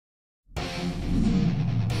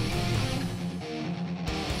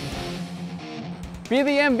Be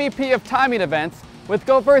the MVP of timing events with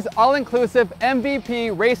Gopher's all-inclusive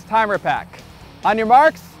MVP Race Timer Pack. On your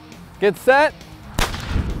marks, get set.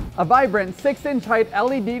 A vibrant 6-inch height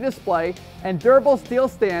LED display and durable steel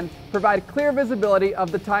stand provide clear visibility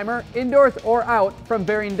of the timer indoors or out from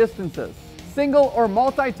varying distances. Single or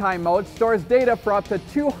multi-time mode stores data for up to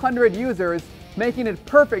 200 users, making it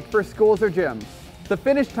perfect for schools or gyms. The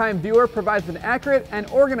finish time viewer provides an accurate and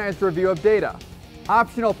organized review of data.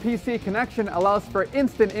 Optional PC connection allows for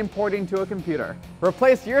instant importing to a computer.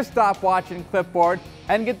 Replace your stopwatch and clipboard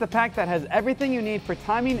and get the pack that has everything you need for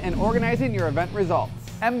timing and organizing your event results.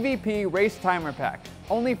 MVP Race Timer Pack,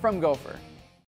 only from Gopher.